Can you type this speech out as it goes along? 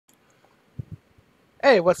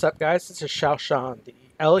Hey, what's up, guys? This is Shoshon the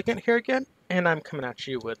Elegant here again, and I'm coming at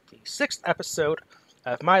you with the 6th episode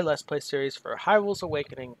of my Let's Play series for Hyrule's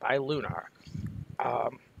Awakening by Lunar.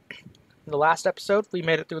 In the last episode, we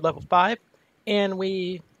made it through level 5, and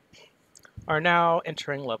we are now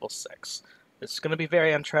entering level 6. This is going to be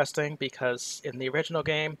very interesting because in the original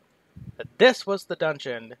game, this was the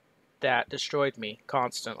dungeon that destroyed me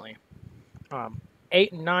constantly.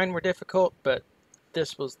 8 and 9 were difficult, but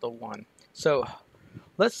this was the one. So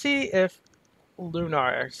let's see if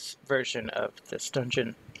Lunar's version of this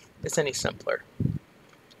dungeon is any simpler.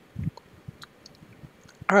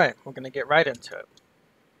 Alright, we're going to get right into it.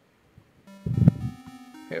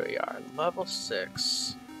 Here we are, level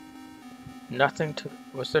 6. Nothing to...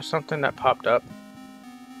 Was there something that popped up?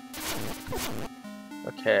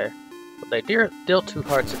 Okay. Well, they deal 2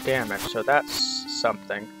 hearts of damage, so that's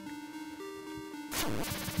something.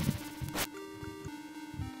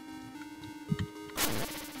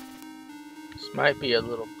 This might be a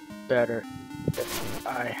little better if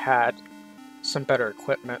I had some better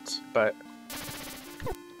equipment, but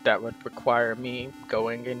that would require me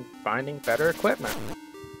going and finding better equipment.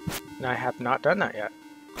 And I have not done that yet.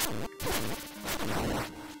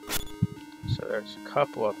 So there's a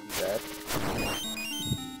couple of them dead.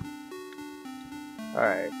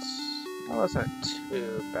 Alright, that wasn't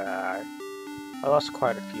too bad. I lost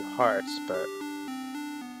quite a few hearts, but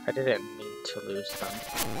I didn't need to lose them.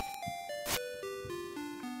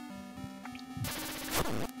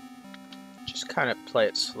 Just kind of play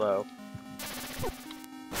it slow.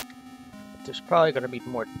 There's probably going to be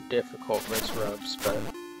more difficult Riz ropes, but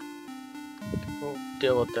we'll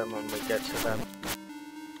deal with them when we get to them.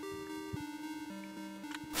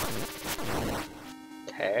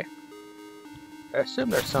 Okay. I assume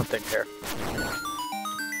there's something here.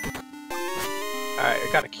 Alright, I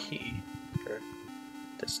got a key for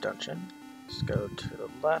this dungeon. Let's go to the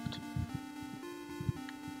left.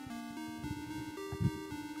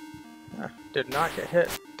 Did not get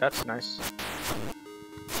hit. That's nice.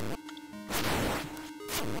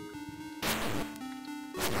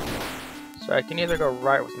 So I can either go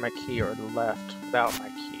right with my key or left without my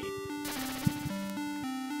key.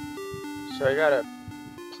 So I got a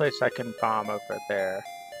place I can bomb over there.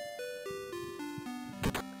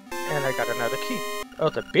 And I got another key. Oh,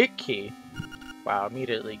 the big key. Wow,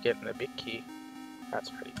 immediately getting the big key. That's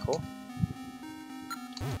pretty cool.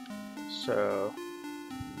 So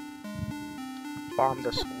bomb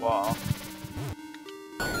this wall.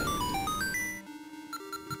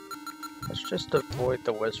 Let's just avoid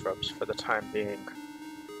the whiz ropes for the time being.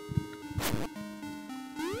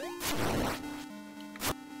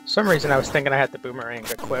 For some reason I was thinking I had the boomerang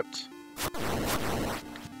equipped.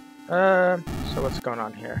 So what's going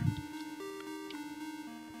on here?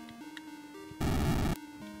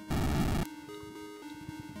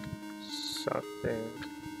 Something.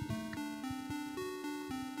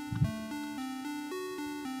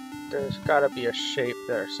 There's gotta be a shape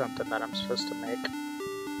there, something that I'm supposed to make.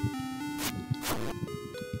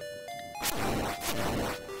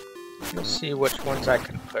 Let's see which ones I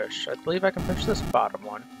can push. I believe I can push this bottom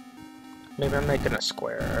one. Maybe I'm making a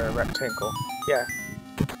square or a rectangle. Yeah.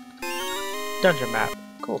 Dungeon map.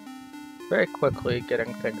 Cool. Very quickly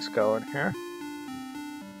getting things going here.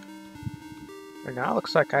 And now it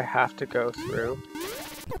looks like I have to go through.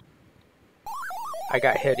 I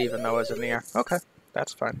got hit even though I was in the air. Okay,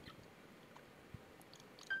 that's fine.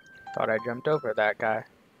 Thought I jumped over that guy.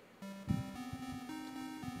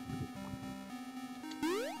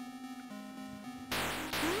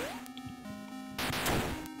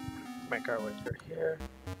 Make our way through here.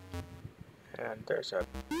 And there's a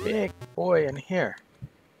big boy in here.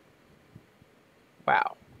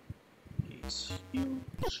 Wow. He's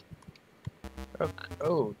huge. Okay.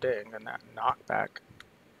 Oh, dang, and that knockback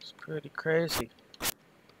is pretty crazy.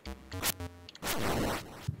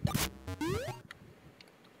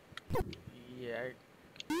 Yeah,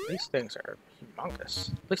 these things are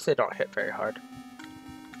humongous. At least they don't hit very hard.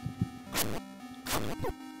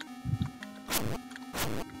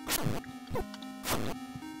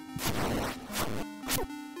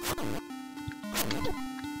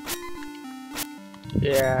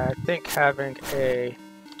 Yeah, I think having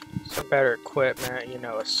some better equipment, you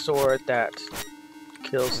know, a sword that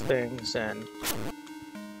kills things in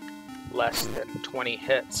less than 20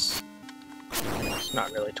 hits. It's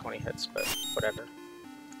not really 20 hits, but whatever.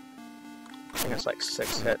 I think it's like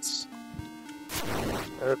 6 hits.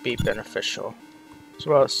 That would be beneficial. As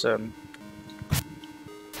well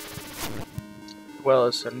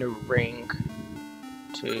as a new ring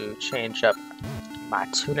to change up my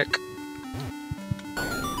tunic.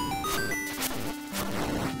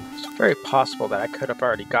 very possible that I could have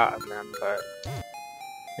already gotten them, but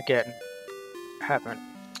again, haven't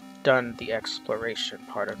done the exploration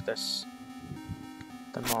part of this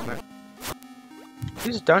at the moment.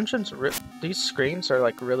 These dungeons, these screens are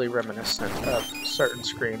like really reminiscent of certain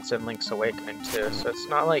screens in Link's Awakening too, so it's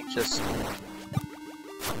not like just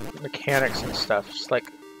mechanics and stuff,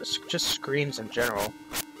 just screens in general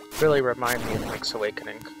really remind me of Link's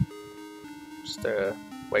Awakening. Just the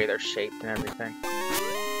way they're shaped and everything.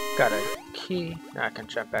 Got a key, now I can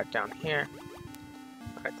jump back down here.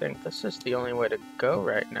 I think this is the only way to go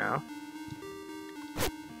right now.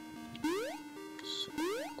 So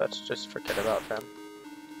let's just forget about them.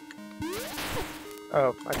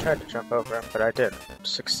 Oh, I tried to jump over him, but I didn't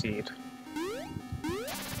succeed.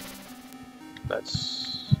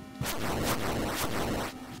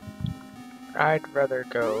 I'd rather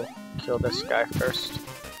go kill this guy first.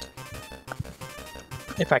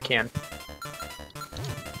 If I can.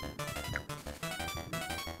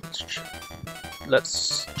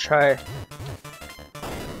 Let's try...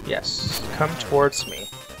 Yes, come towards me.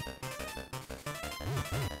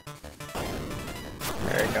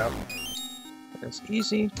 There you go. It's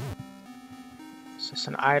easy. Is this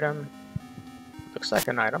an item? Looks like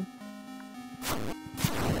an item.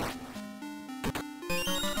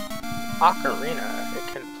 Ocarina.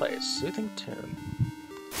 It can play a soothing tune.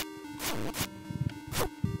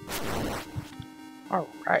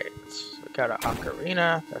 Alright, we got an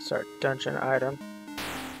ocarina. That's our dungeon item.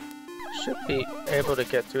 Should be able to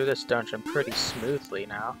get through this dungeon pretty smoothly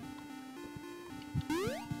now.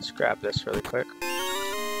 Let's grab this really quick.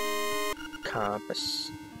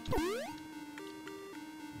 Compass.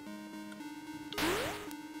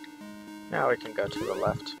 Now we can go to the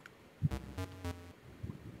left.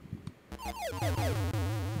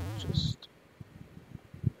 Just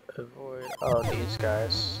avoid all these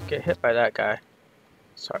guys. Get hit by that guy.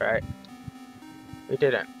 It's alright. We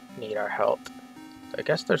didn't need our health. I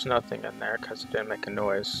guess there's nothing in there because it didn't make a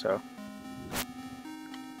noise, so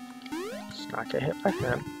let's not get hit by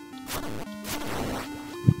him.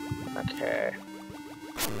 Okay.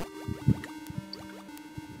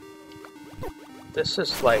 This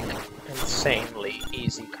is like insanely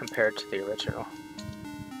easy compared to the original.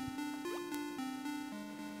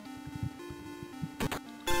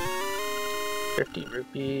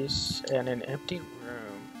 ₹50 and an empty room.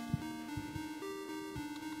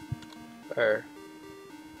 Or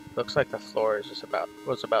looks like the floor is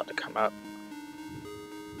was about to come up.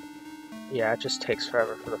 Yeah, it just takes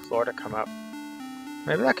forever for the floor to come up.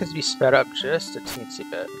 Maybe that could be sped up just a teensy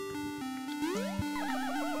bit.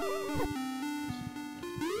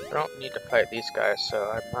 I don't need to fight these guys, so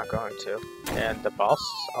I'm not going to. And the boss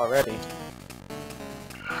already.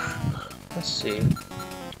 Let's see.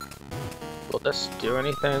 Will this do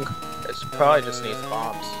anything? It probably just needs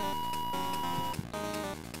bombs.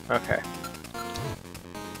 Okay.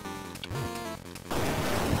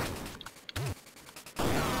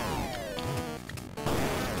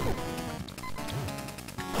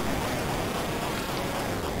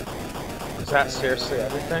 Is that seriously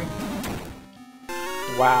everything?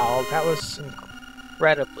 Wow, that was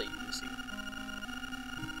incredibly easy.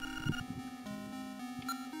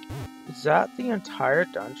 Is that the entire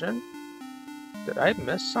dungeon? Did I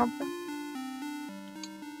miss something?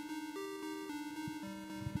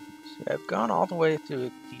 See, I've gone all the way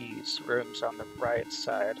through these rooms on the right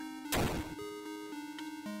side.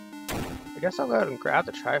 I guess I'll go ahead and grab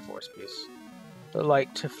the Triforce piece. But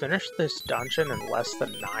like, to finish this dungeon in less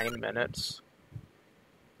than 9 minutes,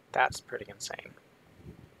 that's pretty insane.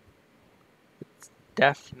 It's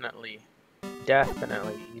definitely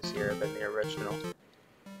easier than the original.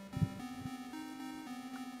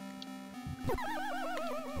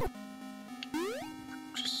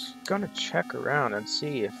 Just gonna check around and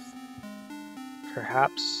see if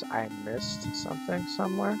perhaps I missed something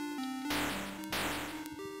somewhere.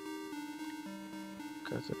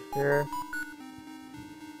 Go through here.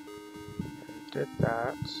 Did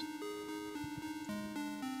that.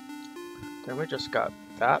 Then we just got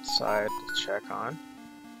that side to check on.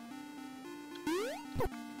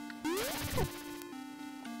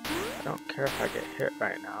 I don't care if I get hit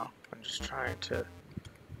right now. I'm just trying to...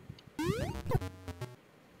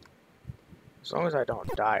 As long as I don't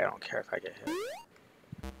die, I don't care if I get hit.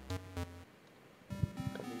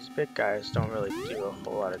 But these big guys don't really do a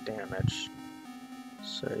whole lot of damage.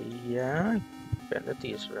 So yeah, been to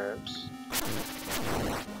these rooms.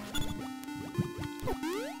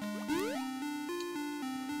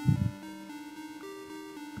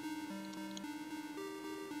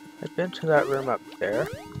 I've been to that room up there.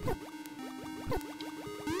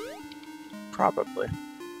 Probably.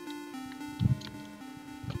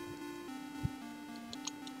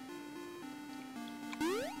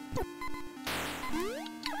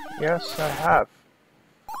 Yes, I have.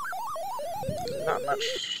 Not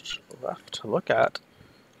much left to look at,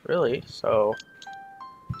 really, so...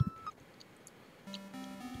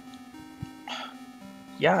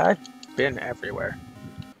 Yeah, I've been everywhere.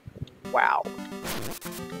 Wow.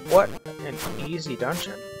 What an easy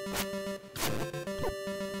dungeon.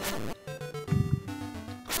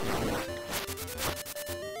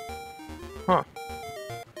 Huh.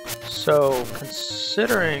 So,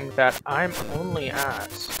 considering that I'm only at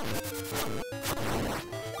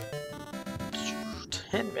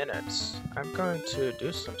 10 minutes, I'm going to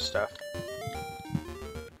do some stuff.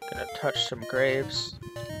 Gonna touch some graves.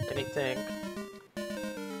 Anything.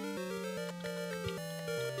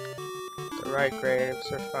 The right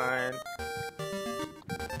graves are fine.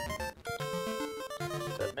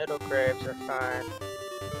 The middle graves are fine.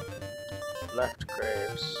 Left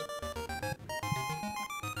graves.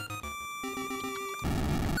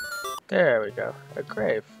 There we go. A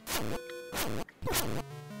grave.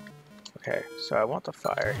 Okay, so I want the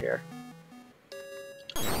fire here.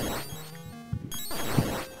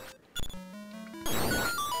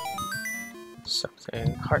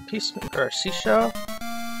 Something. Heart piece or seashell?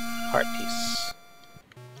 Heart piece.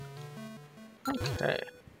 Okay.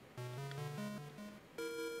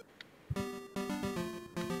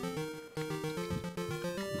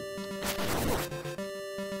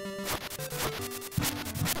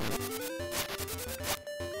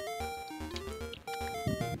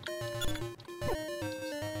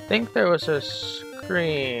 I think there was a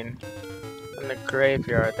screen in the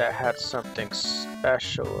graveyard that had something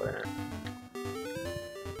special in it.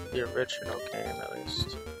 The original game, at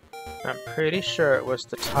least. I'm pretty sure it was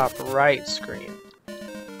the top right screen.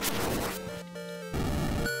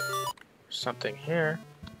 Something here.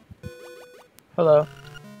 Hello.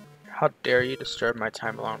 How dare you disturb my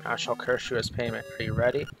time alone? I shall curse you as payment. Are you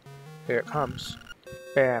ready? Here it comes.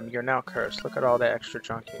 Bam, you're now cursed. Look at all the extra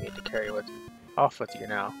junk you need to carry with you. Off with you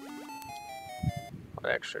now. All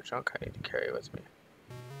the extra junk I need to carry with me.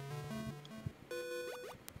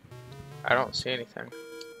 I don't see anything.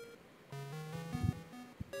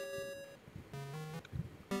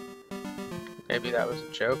 Maybe that was a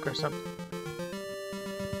joke or something.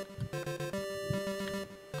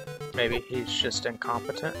 Maybe he's just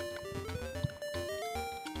incompetent.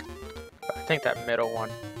 But I think that middle one.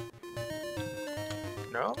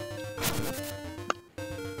 No?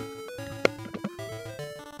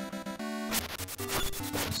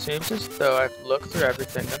 Seems as though I've looked through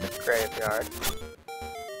everything in the graveyard.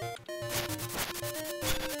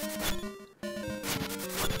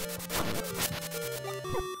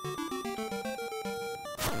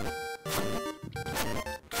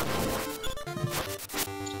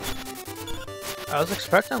 I was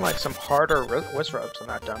expecting like some harder wizards in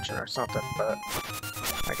that dungeon or something, but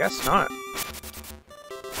I guess not.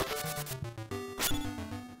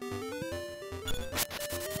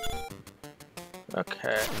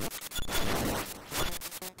 Okay.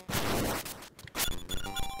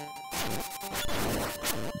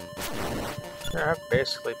 Yeah, I've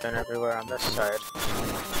basically been everywhere on this side.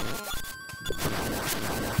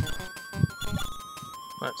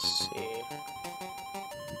 Let's see.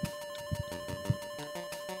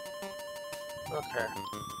 Okay.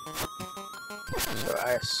 So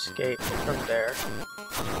I escaped from there.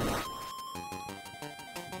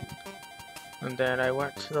 And then I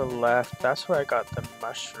went to the left. That's where I got the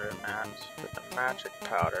mushroom at with the magic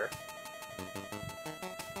powder.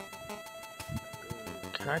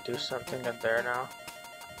 Can I do something in there now?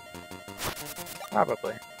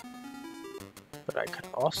 Probably. But I could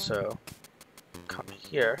also come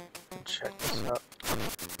here and check this out.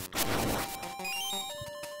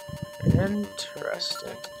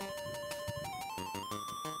 Interesting.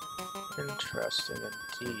 Interesting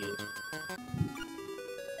indeed.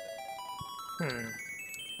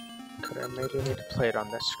 Could I maybe need to play it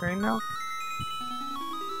on this screen now?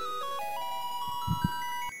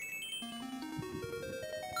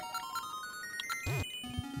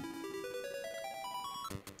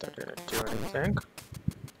 That didn't do anything.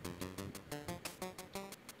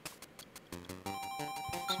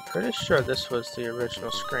 I'm pretty sure this was the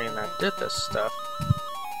original screen that did this stuff.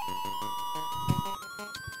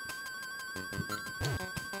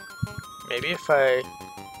 Maybe if I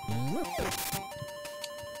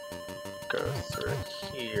go through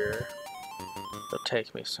here, it'll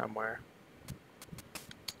take me somewhere.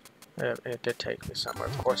 It did take me somewhere,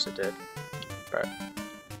 of course it did. But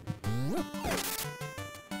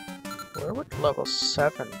where would level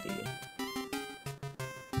 7 be?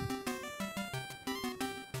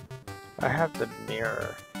 I have the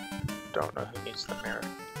mirror. Don't know who needs the mirror.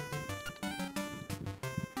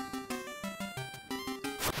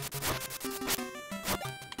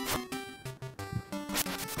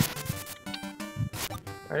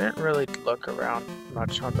 I didn't really look around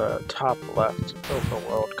much on the top left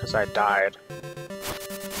overworld because I died.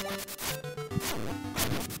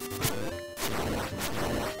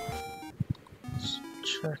 Let's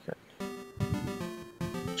check it.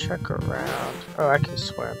 Check around. Oh, I can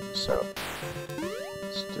swim, so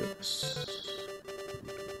let's do this.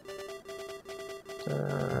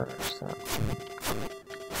 There's that.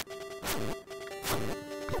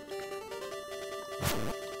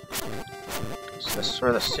 So this is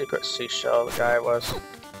where the secret seashell guy was.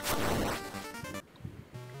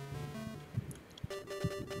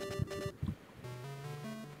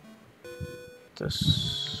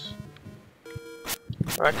 This...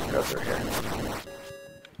 Oh, I can go through here.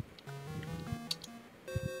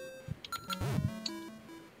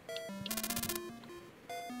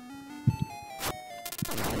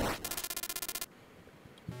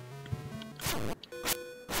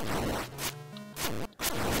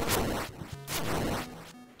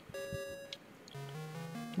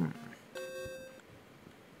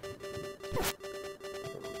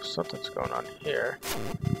 Something's going on here.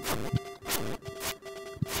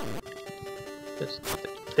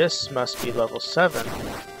 This must be level 7.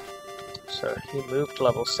 So he moved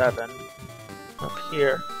level 7 up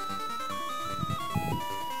here.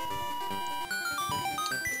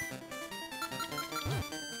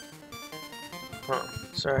 Huh.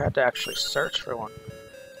 So I had to actually search for one.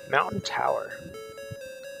 Mountain Tower.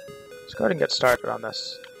 Let's go ahead and get started on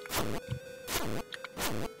this.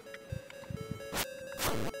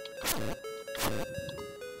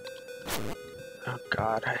 Oh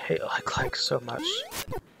god, I hate like so much.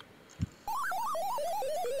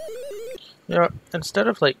 You know, instead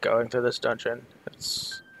of like going through this dungeon,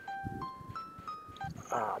 it's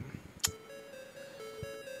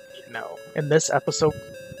you know, in this episode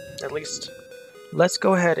at least, let's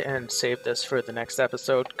go ahead and save this for the next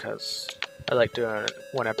episode because I like doing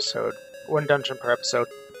one dungeon per episode.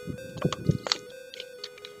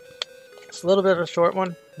 It's a little bit of a short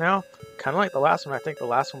one now. Kind of like the last one. I think the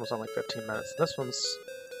last one was only 15 minutes. This one's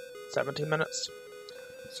 17 minutes.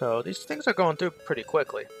 So these things are going through pretty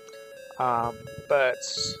quickly. But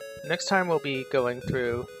next time we'll be going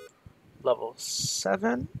through level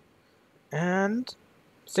 7 and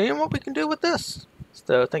seeing what we can do with this.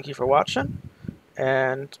 So thank you for watching,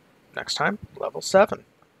 and next time, level 7.